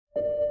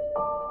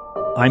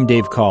I'm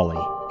Dave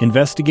Cawley,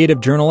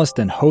 investigative journalist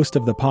and host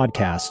of the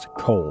podcast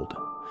Cold.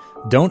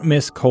 Don't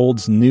miss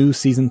Cold's new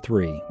Season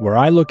 3, where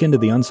I look into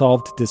the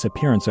unsolved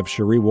disappearance of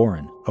Sheree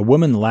Warren, a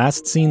woman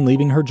last seen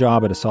leaving her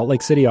job at a Salt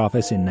Lake City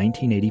office in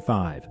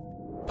 1985.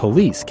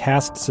 Police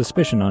cast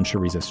suspicion on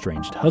Sheree's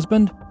estranged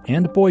husband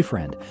and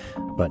boyfriend,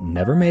 but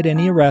never made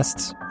any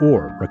arrests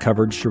or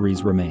recovered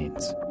Sheree's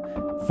remains.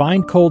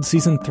 Find Cold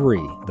Season 3,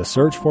 The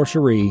Search for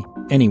Sheree,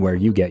 anywhere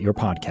you get your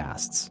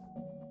podcasts.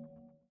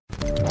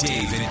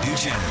 Dave and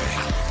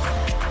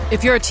Duchenne.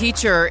 If you're a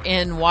teacher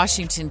in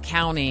Washington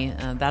County,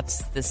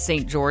 that's the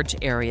St. George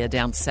area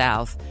down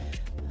south,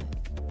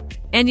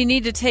 and you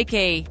need to take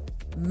a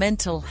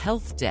mental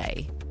health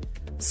day,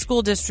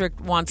 school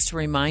district wants to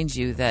remind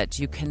you that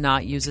you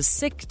cannot use a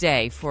sick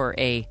day for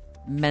a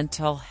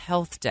mental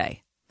health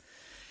day.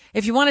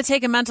 If you want to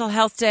take a mental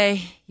health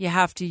day, you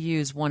have to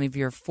use one of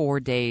your 4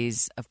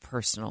 days of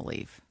personal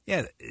leave.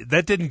 Yeah,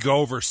 that didn't go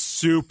over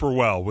super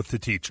well with the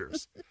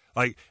teachers.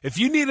 Like, if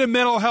you need a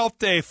mental health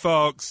day,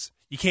 folks,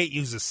 you can't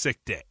use a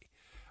sick day.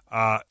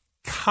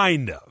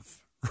 Kind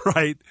of,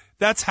 right?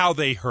 That's how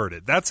they heard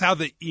it. That's how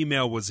the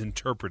email was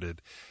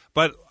interpreted.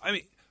 But, I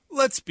mean,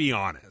 let's be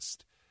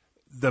honest.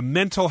 The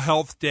mental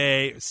health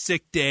day,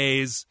 sick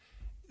days,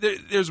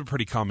 there's a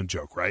pretty common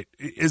joke, right?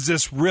 Is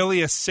this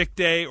really a sick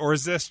day, or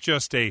is this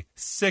just a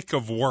sick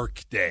of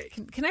work day?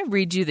 Can I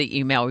read you the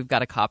email? We've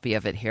got a copy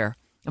of it here.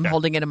 I'm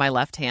holding it in my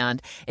left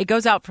hand. It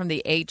goes out from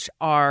the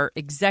HR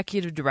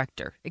Executive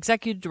Director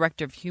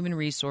of Human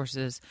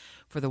Resources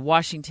for the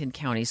Washington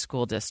County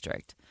School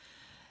District.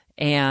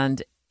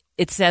 And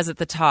it says at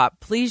the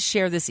top, please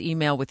share this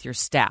email with your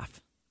staff.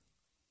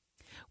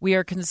 We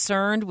are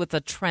concerned with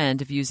the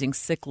trend of using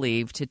sick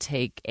leave to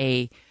take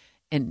a,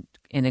 and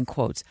in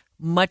quotes,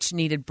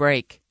 much-needed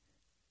break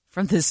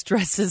from the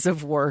stresses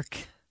of work.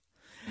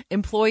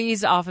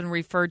 Employees often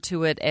refer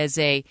to it as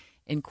a,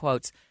 in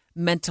quotes,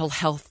 mental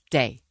health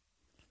day.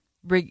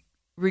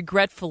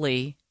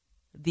 Regretfully,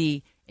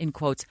 the, in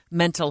quotes,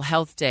 mental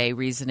health day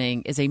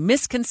reasoning is a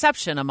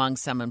misconception among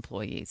some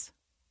employees.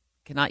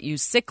 Cannot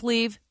use sick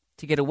leave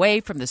to get away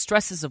from the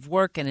stresses of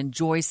work and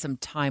enjoy some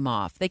time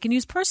off. They can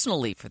use personal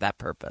leave for that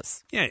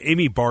purpose. Yeah,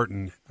 Amy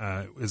Barton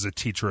is a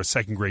teacher, a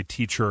second-grade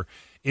teacher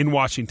in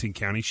Washington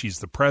County. She's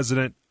the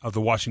president of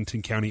the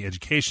Washington County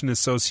Education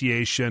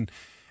Association.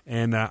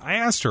 And I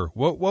asked her,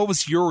 what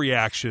was your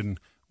reaction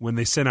when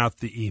they sent out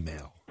the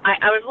email?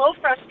 I was a little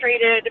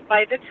frustrated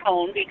by the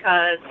tone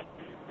because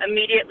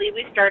immediately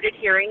we started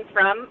hearing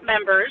from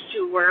members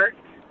who were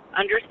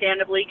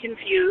understandably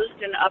confused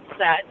and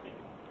upset.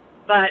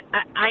 But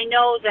I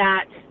know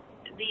that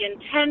the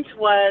intent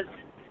was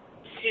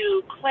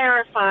to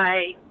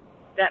clarify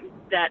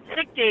that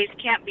sick days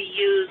can't be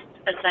used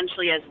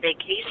essentially as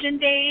vacation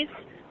days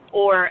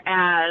or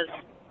as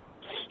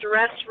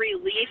stress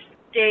relief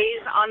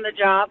days on the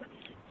job.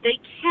 They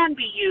can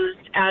be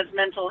used as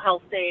mental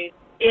health days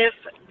if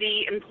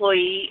the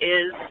employee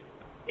is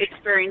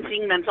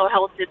experiencing mental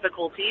health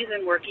difficulties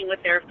and working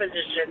with their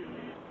physician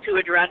to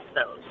address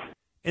those.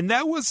 And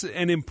that was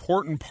an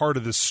important part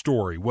of the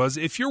story, was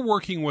if you're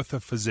working with a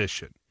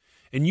physician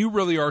and you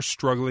really are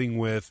struggling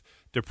with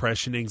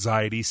depression,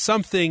 anxiety,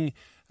 something,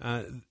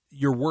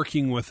 you're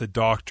working with a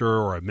doctor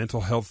or a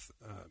mental health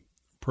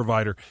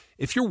provider,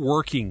 if you're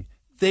working,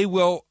 they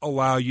will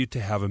allow you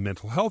to have a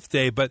mental health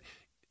day, but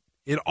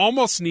it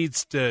almost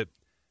needs to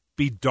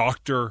be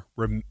doctor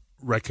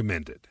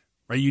recommended,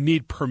 right? You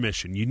need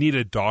permission. You need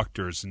a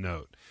doctor's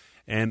note.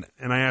 And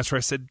I asked her,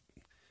 I said,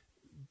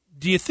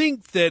 do you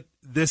think that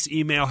this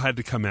email had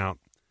to come out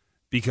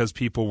because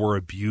people were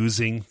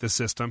abusing the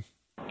system?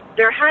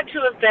 There had to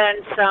have been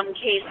some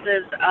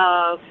cases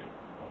of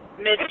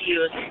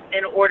misuse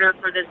in order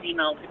for this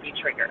email to be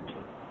triggered.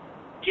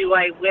 Do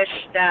I wish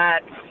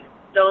that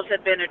those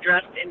had been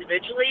addressed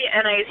individually?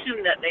 And I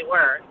assume that they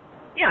were.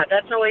 Yeah,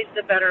 that's always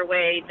the better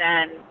way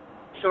than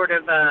sort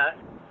of a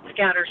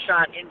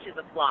scattershot into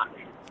the flock.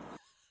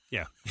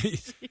 Yeah.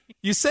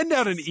 You send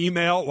out an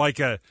email like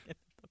a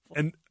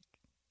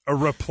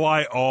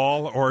reply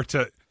all, or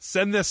to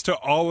send this to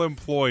all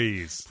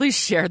employees. Please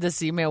share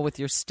this email with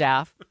your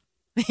staff.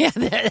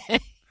 Yeah.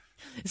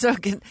 So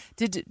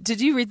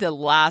did you read the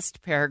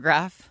last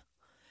paragraph?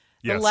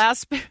 Yes. The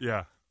last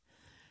yeah.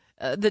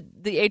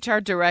 The HR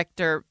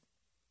director,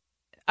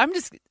 I'm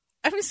just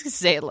going to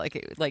say it like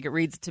it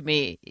reads to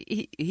me.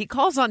 He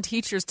calls on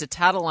teachers to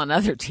tattle on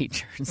other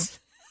teachers.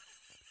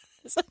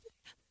 Is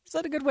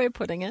that a good way of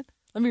putting it?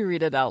 Let me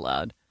read it out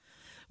loud.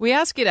 We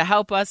ask you to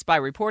help us by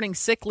reporting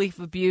sick leave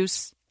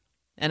abuse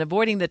and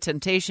avoiding the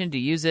temptation to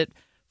use it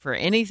for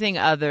anything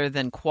other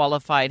than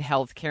qualified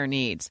health care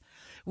needs.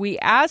 We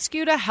ask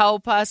you to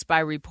help us by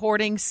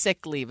reporting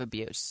sick leave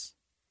abuse.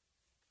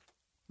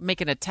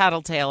 Making a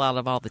tattletale out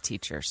of all the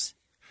teachers.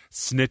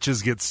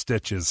 Snitches get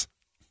stitches.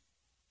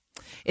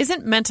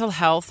 Isn't mental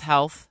health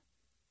health?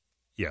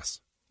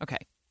 Yes. Okay.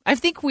 I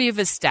think we've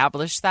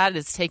established that.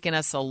 It's taken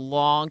us a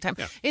long time.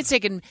 Yeah. It's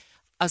taken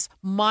us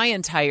my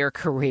entire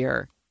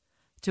career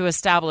to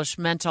establish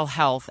mental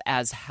health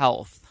as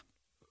health.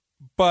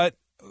 But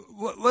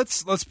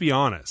let's be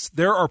honest.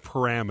 There are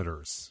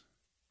parameters,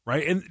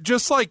 right? And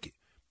just like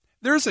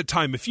there's a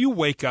time if you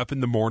wake up in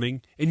the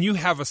morning and you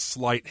have a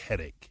slight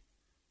headache,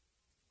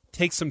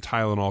 take some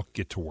Tylenol,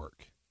 get to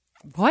work.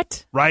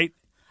 What? Right?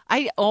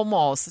 I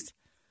almost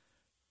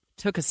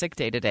took a sick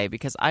day today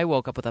because I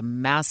woke up with a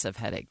massive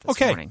headache this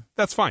morning.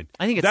 That's fine.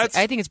 I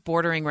think it's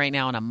bordering right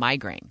now on a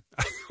migraine.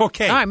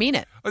 Okay. No, I mean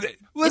it. Listen,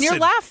 and you're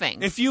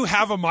laughing. If you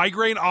have a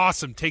migraine,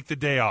 awesome. Take the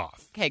day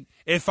off. Okay.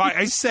 If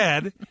I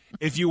said,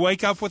 if you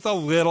wake up with a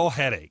little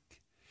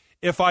headache,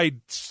 if I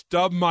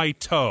stub my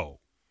toe,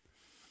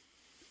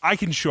 I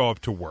can show up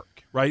to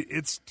work, right?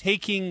 It's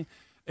taking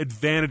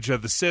advantage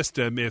of the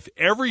system. If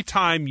every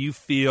time you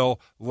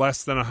feel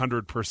less than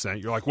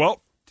 100%, you're like,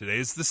 well,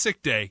 today's the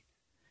sick day.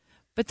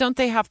 But don't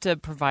they have to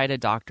provide a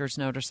doctor's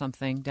note or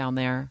something down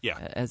there? Yeah.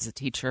 As a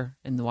teacher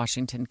in the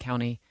Washington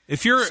County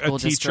If you're School a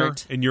teacher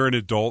District? and you're an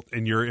adult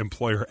and your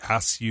employer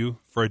asks you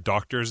for a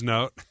doctor's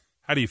note,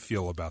 how do you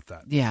feel about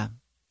that? Yeah.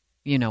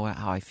 You know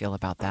how I feel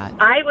about that.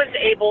 I was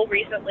able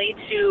recently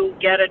to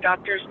get a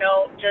doctor's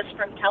note just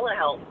from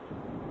telehealth.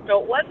 So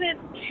it wasn't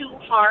too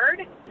hard.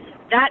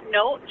 That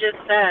note just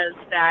says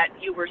that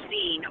you were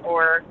seen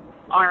or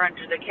are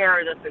under the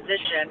care of the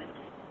physician,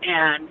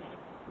 and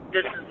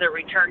this is the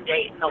return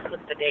date, and they'll put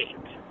the date.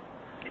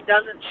 It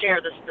doesn't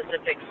share the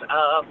specifics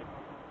of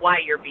why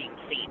you're being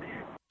seen.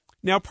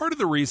 Now, part of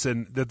the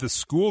reason that the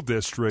school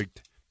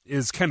district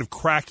is kind of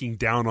cracking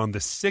down on the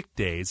sick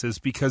days is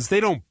because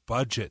they don't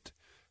budget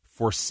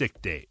for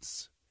sick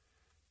days,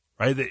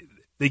 right?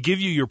 They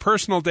give you your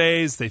personal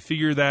days, they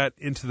figure that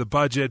into the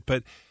budget,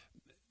 but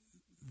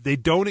they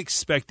don't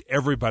expect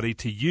everybody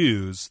to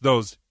use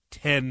those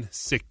 10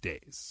 sick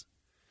days.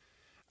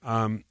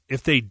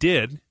 If they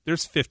did,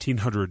 there's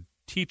 1,500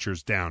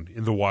 teachers down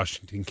in the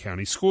Washington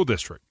County School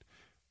District.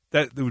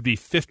 That would be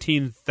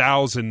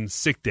 15,000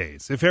 sick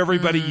days. If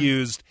everybody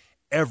used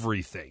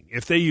everything,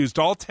 if they used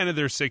all 10 of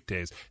their sick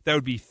days, that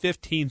would be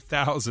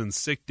 15,000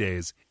 sick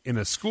days in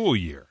a school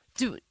year.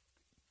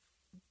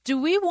 Do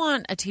we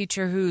want a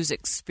teacher who's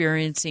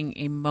experiencing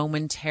a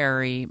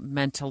momentary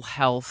mental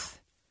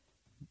health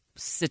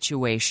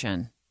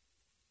situation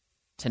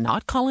to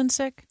not call in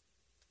sick?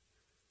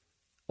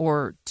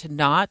 Or to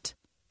not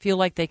feel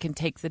like they can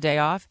take the day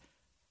off?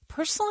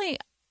 Personally,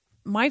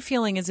 my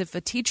feeling is if a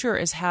teacher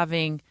is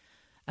having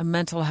a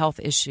mental health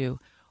issue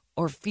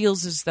or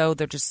feels as though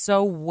they're just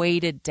so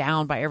weighted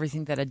down by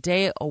everything that a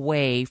day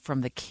away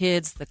from the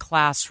kids, the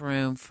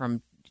classroom,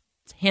 from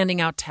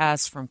handing out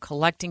tests, from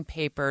collecting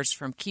papers,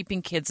 from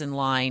keeping kids in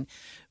line,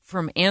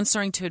 from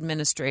answering to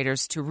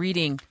administrators, to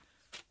reading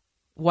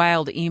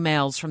wild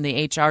emails from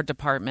the HR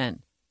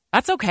department,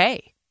 that's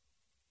okay.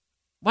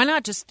 Why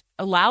not just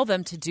allow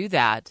them to do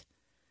that,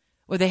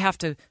 or they have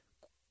to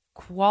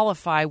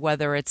qualify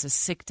whether it's a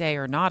sick day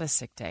or not a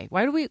sick day?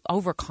 Why do we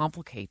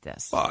overcomplicate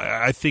this? Well,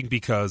 I think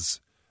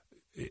because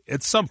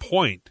at some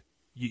point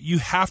you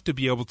have to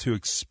be able to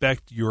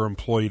expect your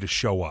employee to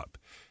show up.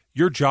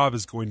 Your job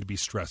is going to be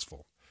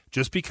stressful.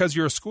 Just because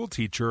you're a school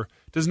teacher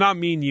does not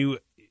mean you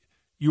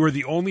are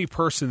the only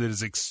person that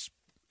is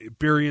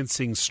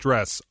experiencing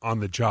stress on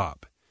the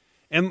job.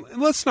 And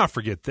let's not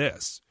forget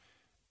this.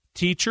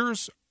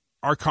 Teachers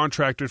are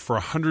contracted for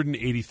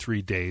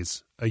 183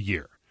 days a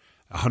year.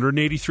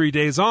 183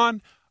 days on,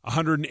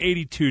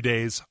 182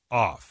 days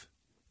off.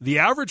 The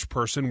average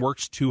person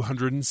works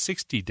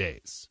 260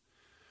 days.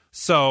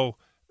 So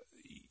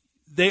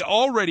they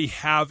already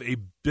have a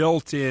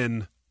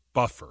built-in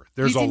buffer.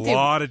 There's a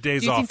lot of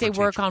days off. Do you think for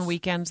they work teachers. on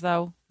weekends,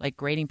 though, like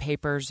grading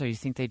papers, or do you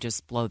think they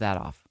just blow that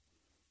off?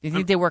 Do you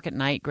think they work at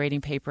night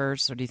grading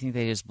papers, or do you think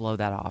they just blow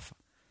that off?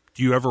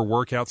 Do you ever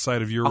work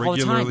outside of your All the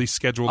regularly time.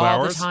 scheduled All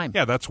hours? the time.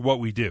 Yeah, that's what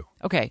we do.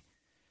 Okay,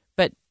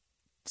 but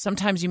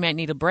sometimes you might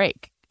need a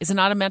break. Is it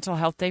not a mental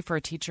health day for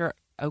a teacher?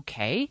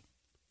 Okay.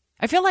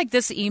 I feel like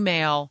this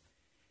email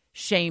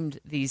shamed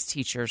these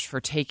teachers for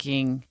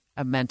taking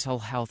a mental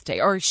health day,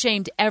 or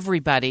shamed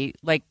everybody,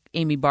 like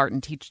Amy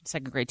Barton,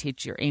 second grade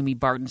teacher Amy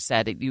Barton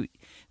said.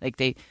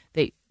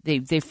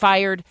 They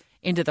fired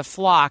into the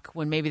flock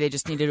when maybe they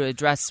just needed to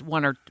address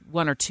one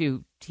or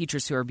two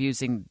teachers who are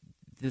abusing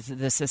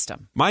the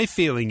system. My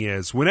feeling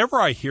is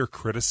whenever I hear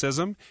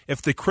criticism,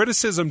 if the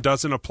criticism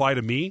doesn't apply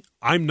to me,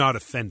 I'm not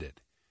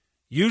offended.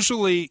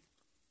 Usually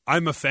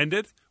I'm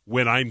offended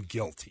when I'm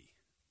guilty.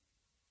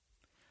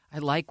 I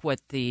like what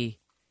the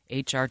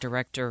HR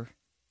director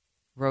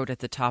wrote at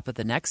the top of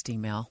the next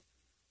email.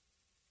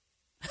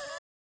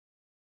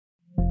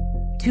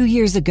 2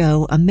 years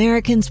ago,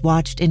 Americans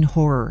watched in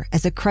horror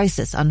as a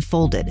crisis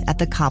unfolded at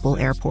the Kabul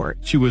airport.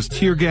 She was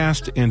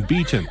tear-gassed and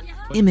beaten.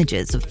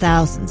 Images of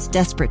thousands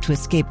desperate to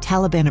escape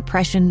Taliban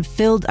oppression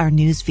filled our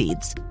news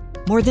feeds.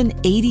 More than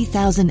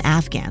 80,000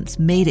 Afghans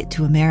made it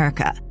to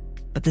America.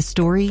 But the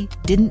story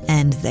didn't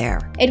end there.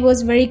 It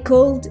was very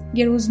cold.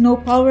 There was no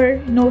power,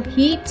 no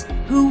heat.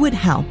 Who would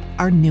help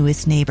our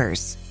newest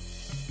neighbors?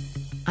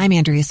 I'm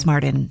Andrea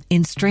Smartin.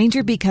 In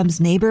Stranger Becomes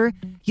Neighbor,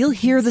 you'll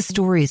hear the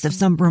stories of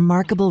some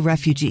remarkable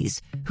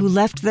refugees who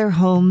left their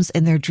homes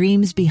and their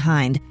dreams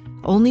behind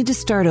only to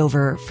start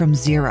over from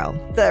zero.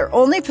 Their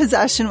only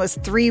possession was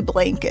 3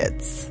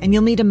 blankets. And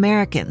you'll meet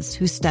Americans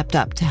who stepped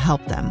up to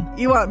help them.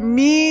 You want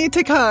me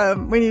to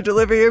come when you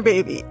deliver your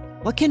baby.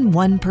 What can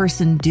one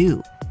person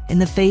do in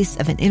the face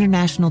of an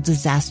international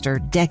disaster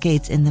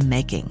decades in the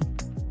making?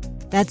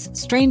 That's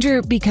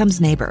Stranger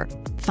Becomes Neighbor.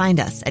 Find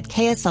us at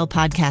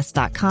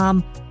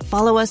kslpodcast.com.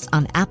 Follow us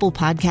on Apple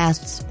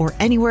Podcasts or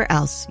anywhere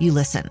else you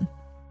listen.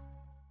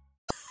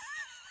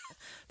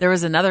 There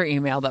was another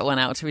email that went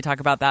out. Should we talk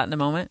about that in a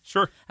moment?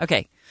 Sure.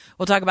 Okay.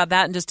 We'll talk about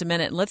that in just a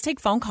minute. Let's take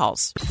phone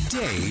calls.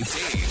 Dave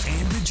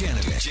and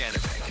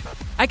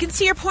Janovic. I can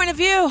see your point of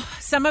view.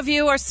 Some of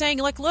you are saying,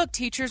 like, look,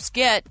 teachers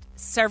get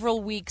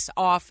several weeks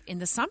off in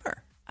the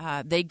summer.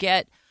 They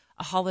get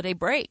a holiday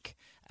break.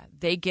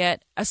 They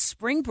get a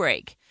spring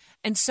break.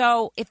 And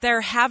so if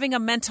they're having a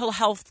mental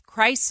health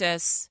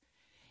crisis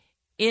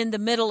in the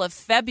middle of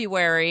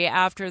February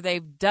after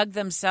they've dug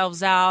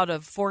themselves out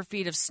of 4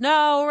 feet of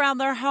snow around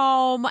their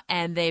home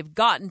and they've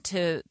gotten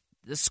to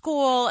the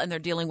school and they're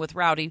dealing with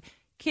rowdy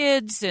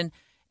kids and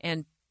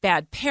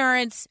bad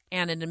parents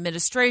and an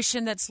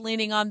administration that's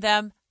leaning on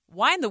them,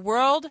 why in the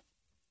world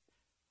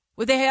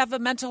would they have a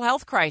mental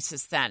health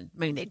crisis then? I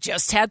mean, they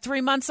just had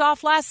 3 months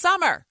off last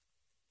summer.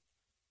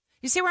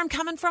 You see where I'm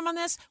coming from on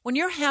this? When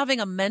you're having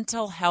a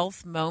mental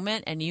health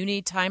moment and you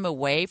need time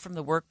away from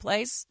the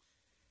workplace,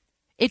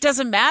 it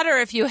doesn't matter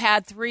if you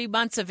had 3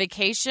 months of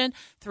vacation,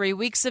 3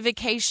 weeks of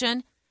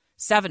vacation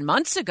 7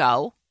 months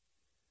ago.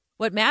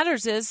 What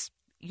matters is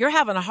you're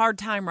having a hard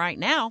time right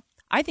now.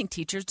 I think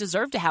teachers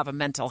deserve to have a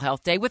mental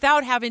health day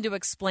without having to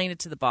explain it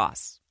to the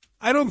boss.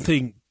 I don't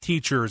think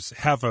teachers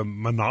have a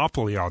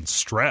monopoly on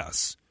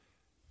stress.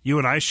 You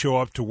and I show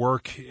up to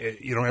work,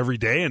 every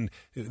day, and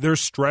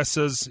there's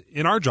stresses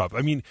in our job.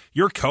 I mean,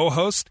 your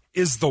co-host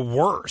is the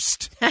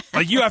worst.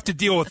 Like, you have to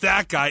deal with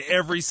that guy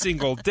every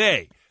single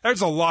day.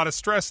 There's a lot of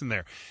stress in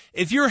there.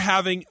 If you're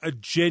having a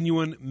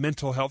genuine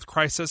mental health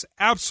crisis,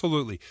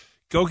 absolutely,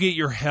 go get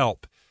your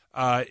help.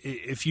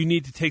 If you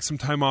need to take some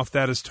time off,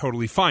 that is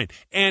totally fine.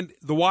 And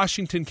the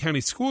Washington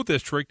County School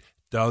District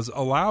does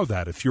allow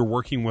that. If you're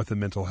working with a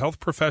mental health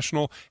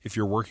professional, if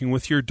you're working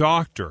with your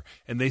doctor,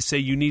 and they say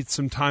you need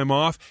some time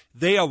off,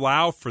 they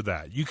allow for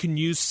that. You can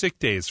use sick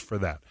days for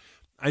that.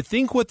 I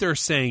think what they're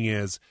saying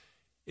is,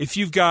 if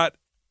you've got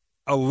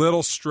a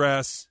little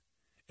stress,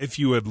 if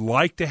you would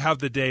like to have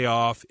the day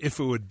off, if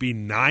it would be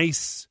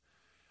nice,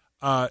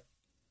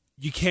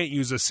 you can't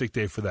use a sick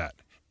day for that.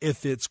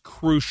 If it's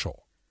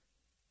crucial,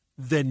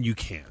 then you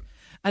can.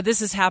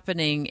 This is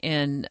happening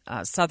in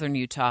southern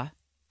Utah,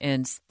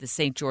 in the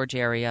St. George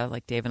area,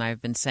 like Dave and I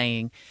have been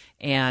saying,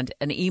 and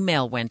an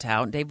email went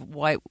out. Dave,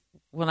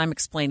 when I'm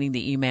explaining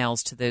the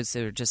emails to those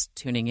that are just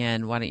tuning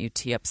in, why don't you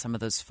tee up some of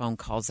those phone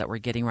calls that we're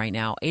getting right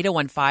now?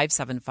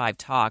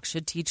 801-575-TALK.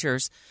 Should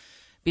teachers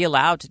be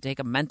allowed to take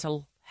a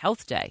mental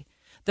health day?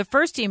 The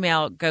first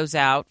email goes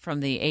out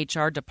from the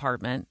HR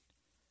department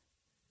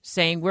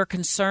saying, we're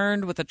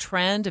concerned with a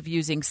trend of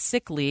using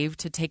sick leave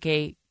to take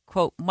a,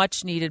 quote,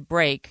 much-needed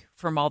break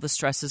from all the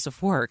stresses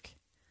of work.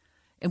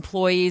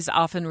 Employees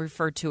often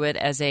refer to it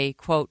as a,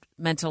 quote,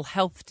 mental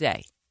health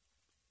day.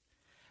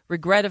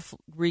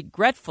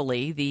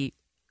 Regretfully, the,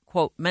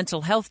 quote,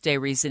 mental health day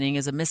reasoning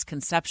is a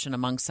misconception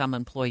among some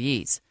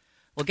employees.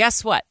 Well,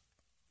 guess what?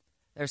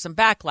 There's some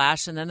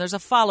backlash, and then there's a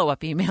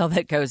follow-up email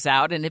that goes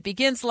out, and it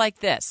begins like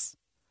this.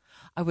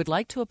 I would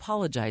like to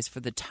apologize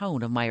for the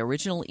tone of my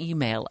original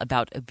email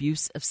about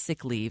abuse of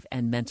sick leave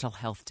and mental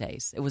health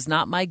days. It was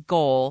not my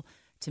goal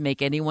to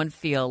make anyone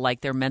feel like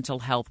their mental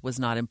health was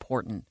not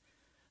important,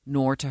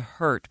 nor to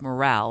hurt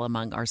morale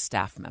among our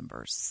staff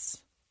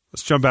members.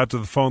 Let's jump out to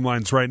the phone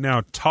lines right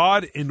now.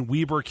 Todd in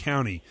Weber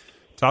County.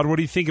 Todd, what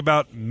do you think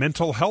about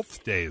mental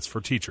health days for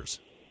teachers?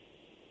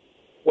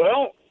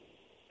 Well,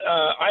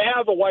 I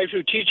have a wife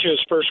who teaches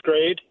first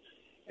grade,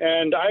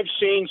 and I've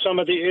seen some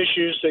of the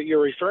issues that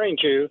you're referring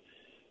to.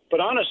 But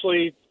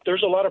honestly,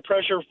 there's a lot of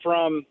pressure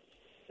from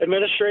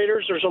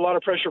administrators. There's a lot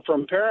of pressure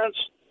from parents.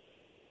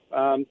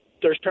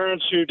 There's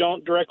parents who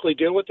don't directly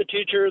deal with the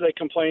teacher. They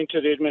complain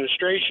to the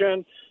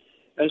administration.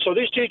 And so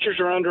these teachers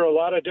are under a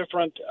lot of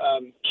different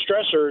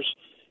stressors.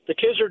 The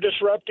kids are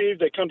disruptive.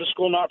 They come to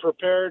school not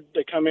prepared.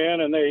 They come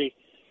in and they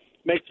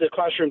make the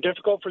classroom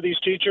difficult for these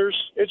teachers.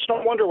 It's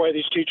no wonder why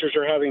these teachers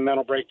are having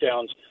mental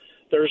breakdowns.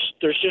 There's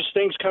just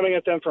things coming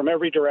at them from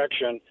every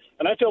direction.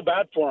 And I feel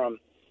bad for them.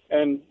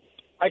 And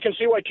I can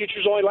see why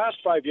teachers only last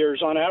 5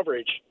 years on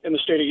average in the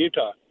state of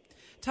Utah.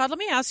 Todd, let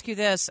me ask you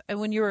this.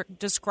 When you were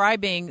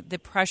describing the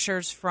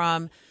pressures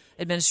from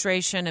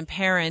administration and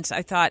parents,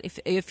 I thought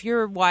if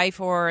your wife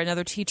or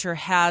another teacher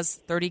has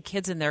 30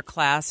 kids in their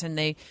class and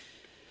they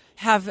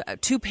have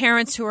two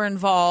parents who are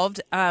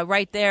involved,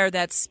 right there,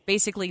 that's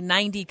basically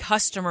 90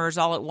 customers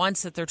all at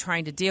once that they're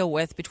trying to deal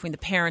with between the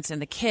parents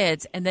and the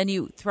kids. And then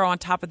you throw on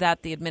top of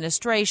that the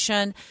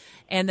administration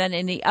and then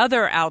any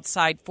other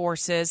outside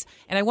forces.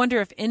 And I wonder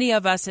if any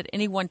of us at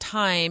any one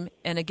time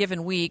in a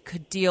given week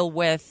could deal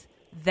with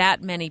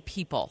that many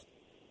people.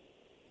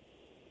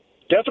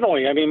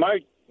 Definitely. I mean, my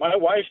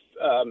wife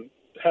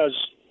has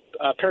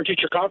a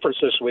parent-teacher conference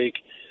this week,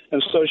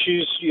 And so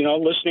she's,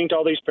 listening to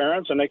all these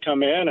parents, and they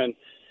come in, and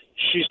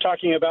she's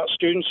talking about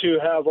students who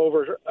have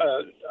over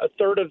a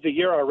third of the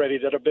year already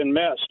that have been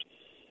missed.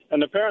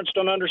 And the parents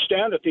don't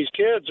understand that these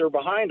kids are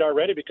behind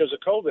already because of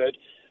COVID,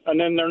 and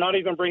then they're not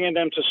even bringing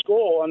them to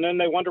school, and then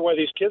they wonder why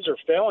these kids are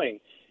failing,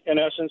 in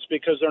essence,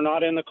 because they're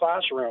not in the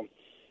classroom.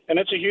 And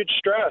it's a huge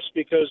stress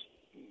because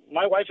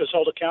my wife is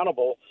held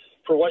accountable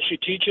for what she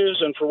teaches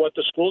and for what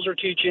the schools are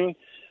teaching.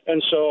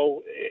 And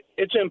so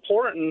it's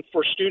important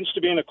for students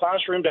to be in a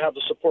classroom, to have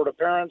the support of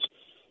parents,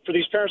 for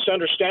these parents to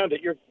understand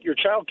that your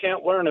child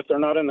can't learn if they're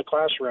not in the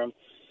classroom,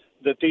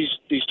 that these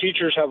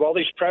teachers have all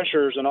these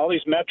pressures and all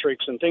these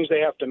metrics and things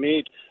they have to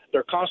meet.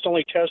 They're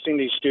constantly testing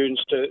these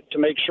students to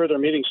make sure they're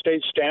meeting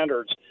state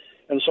standards.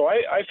 And so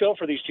I feel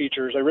for these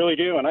teachers. I really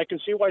do. And I can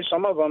see why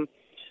some of them,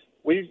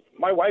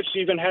 my wife's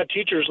even had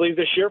teachers leave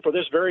this year for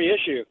this very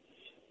issue.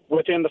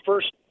 Within the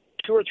first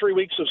 2 or 3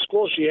 weeks of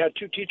school, she had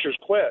 2 teachers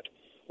quit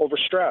over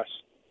stress.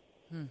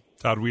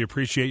 Todd, we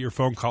appreciate your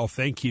phone call.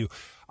 Thank you.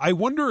 I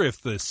wonder if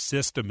the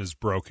system is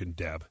broken,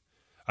 Deb.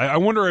 I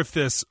wonder if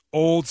this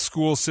old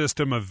school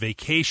system of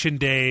vacation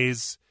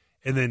days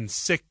and then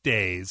sick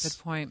days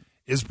Good point.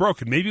 is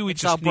broken. Maybe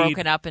It's all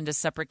broken up into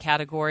separate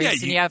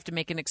categories, and you have to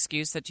make an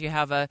excuse that you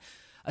have a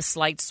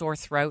slight sore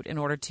throat in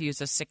order to use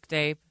a sick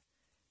day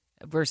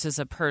versus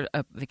a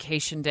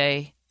vacation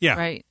day. Yeah.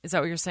 Right? Is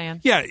that what you're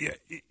saying? Yeah.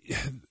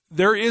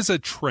 There is a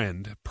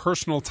trend,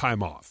 personal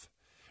time off,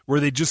 where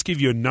they just give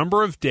you a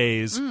number of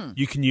days.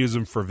 You can use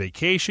them for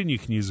vacation. You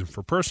can use them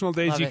for personal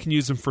days. You can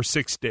use them for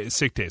sick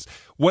days.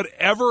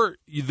 Whatever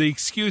the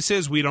excuse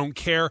is, we don't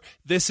care.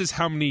 This is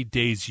how many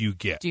days you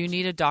get. Do you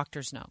need a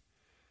doctor's note?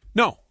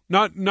 No,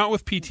 not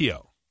with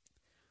PTO.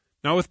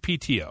 Not with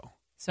PTO.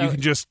 So, you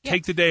can just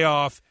take the day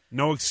off.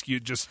 No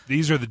excuse. Just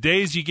these are the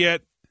days you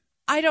get.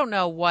 I don't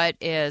know what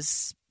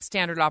is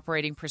standard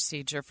operating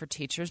procedure for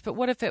teachers, but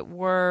what if it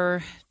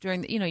were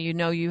during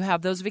you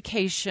have those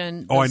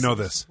vacation. I know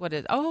this.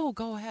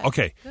 Go ahead.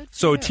 Okay.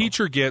 So a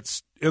teacher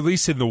gets, at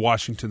least in the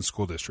Washington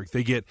School District,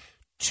 they get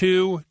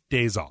 2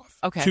 days off.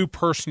 Okay. 2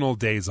 personal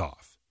days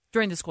off.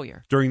 During the school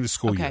year.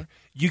 Year.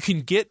 You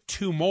can get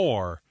 2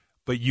 more,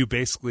 but you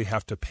basically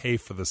have to pay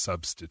for the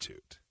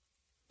substitute.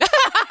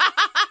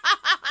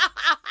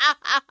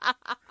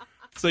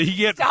 So you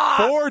get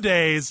 4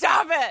 days.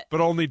 Stop it.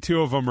 But only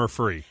 2 of them are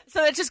free.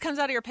 So that just comes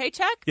out of your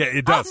paycheck? Yeah,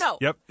 it does. Oh, no.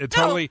 Yep. It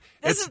totally.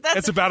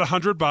 It's about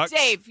 $100.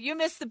 Dave, you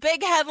missed the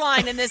big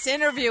headline in this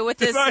interview with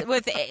this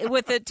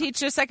with the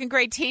teacher, second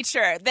grade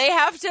teacher. They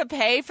have to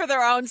pay for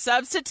their own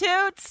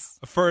substitutes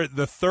for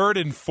the 3rd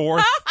and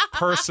 4th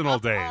personal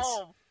days.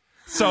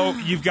 So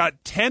you've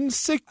got 10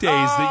 sick days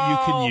that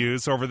you can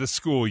use over the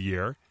school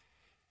year,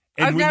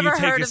 and I've when never you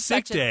take heard a of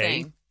sick such a day.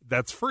 thing.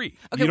 That's free.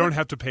 Okay, you don't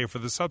have to pay for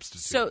the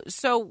substitute.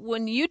 So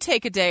when you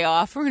take a day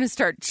off, we're going to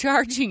start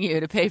charging you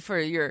to pay for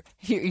your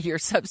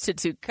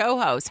substitute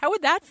co-host. How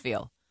would that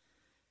feel?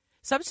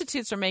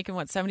 Substitutes are making,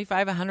 $75,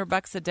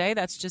 $100 a day?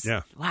 That's just,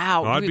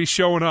 wow. Well, I'd be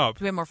showing up.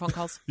 Do we have more phone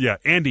calls? Yeah.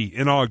 Andy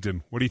in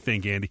Ogden. What do you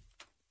think, Andy?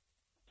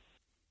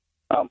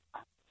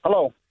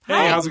 Hello.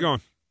 Hey, how's it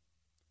going?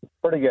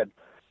 Pretty good.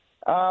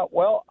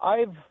 Well,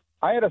 I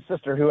had a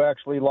sister who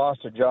actually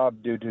lost a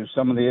job due to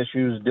some of the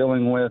issues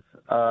dealing with,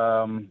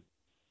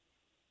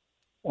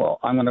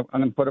 I'm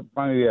gonna put it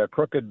maybe a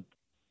crooked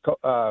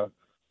partner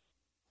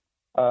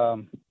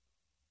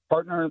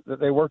that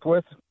they worked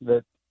with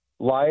that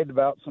lied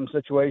about some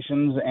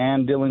situations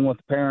and dealing with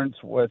parents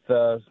with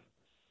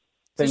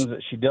things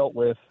that she dealt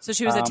with. So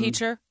she was a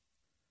teacher?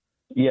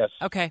 Yes.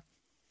 Okay.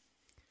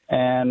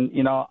 And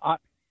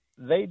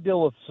they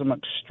deal with some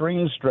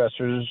extreme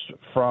stressors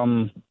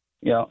from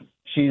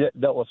she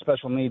dealt with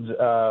special needs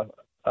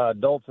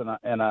adults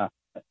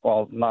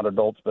not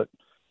adults, but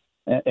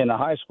in a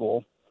high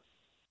school,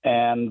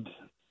 and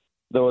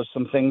there was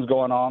some things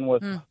going on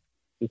with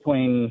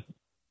between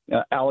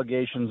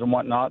allegations and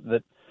whatnot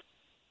that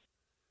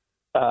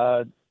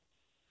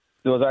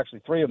there was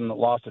actually 3 of them that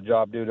lost a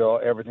job due to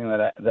everything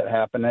that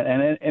happened,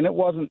 and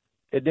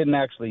it didn't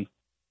actually,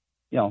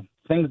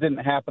 things didn't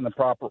happen the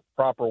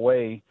proper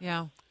way.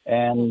 Yeah.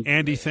 And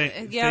Andy,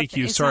 thank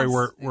you. Sorry,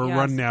 we're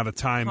running out of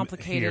time.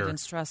 Complicated here. And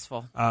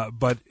stressful.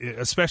 But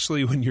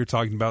especially when you're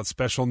talking about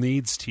special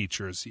needs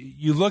teachers,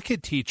 you look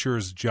at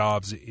teachers'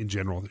 jobs in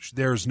general.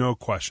 There's no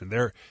question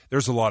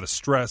there's a lot of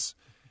stress,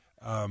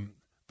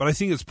 but I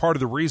think it's part of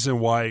the reason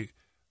why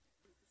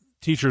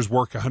teachers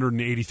work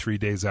 183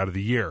 days out of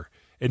the year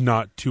and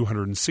not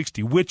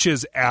 260, which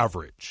is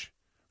average.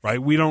 Right,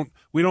 we don't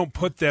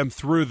put them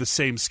through the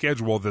same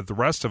schedule that the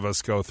rest of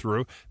us go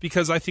through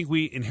because I think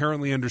we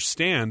inherently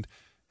understand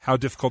how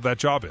difficult that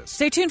job is.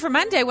 Stay tuned for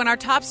Monday when our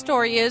top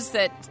story is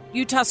that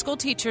Utah school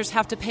teachers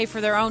have to pay for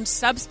their own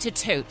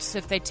substitutes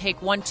if they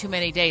take 1 too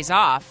many days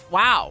off.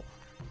 Wow,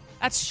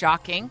 that's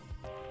shocking.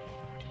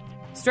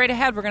 Straight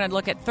ahead, we're going to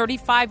look at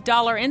 $35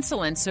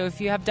 insulin. So if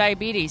you have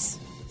diabetes,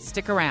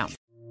 stick around.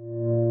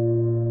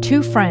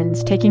 2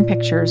 friends taking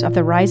pictures of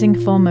the rising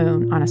full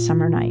moon on a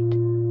summer night.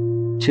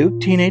 2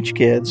 teenage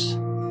kids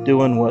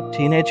doing what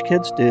teenage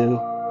kids do.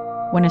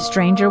 When a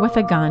stranger with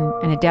a gun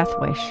and a death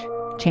wish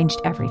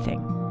changed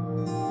everything.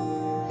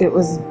 It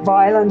was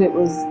violent, it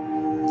was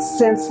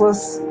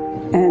senseless,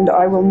 and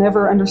I will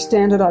never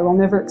understand it. I will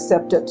never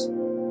accept it.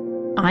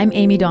 I'm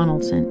Amy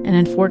Donaldson, and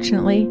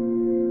unfortunately,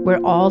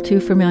 we're all too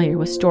familiar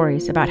with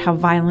stories about how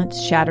violence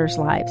shatters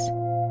lives.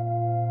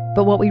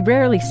 But what we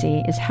rarely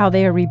see is how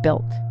they are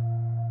rebuilt.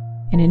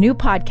 In a new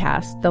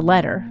podcast, The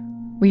Letter,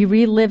 we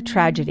relive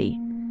tragedy,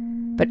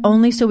 but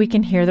only so we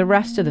can hear the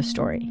rest of the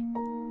story.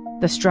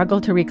 The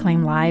struggle to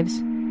reclaim lives,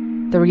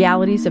 the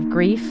realities of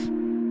grief,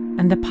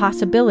 and the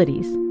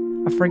possibilities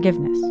of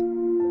forgiveness.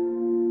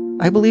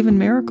 I believe in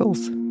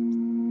miracles.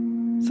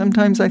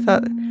 Sometimes I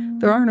thought,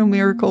 there are no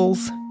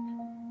miracles.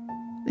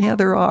 Yeah,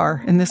 there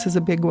are, and this is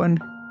a big one.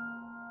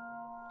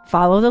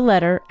 Follow The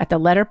Letter at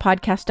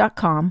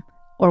theletterpodcast.com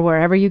or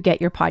wherever you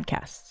get your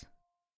podcasts.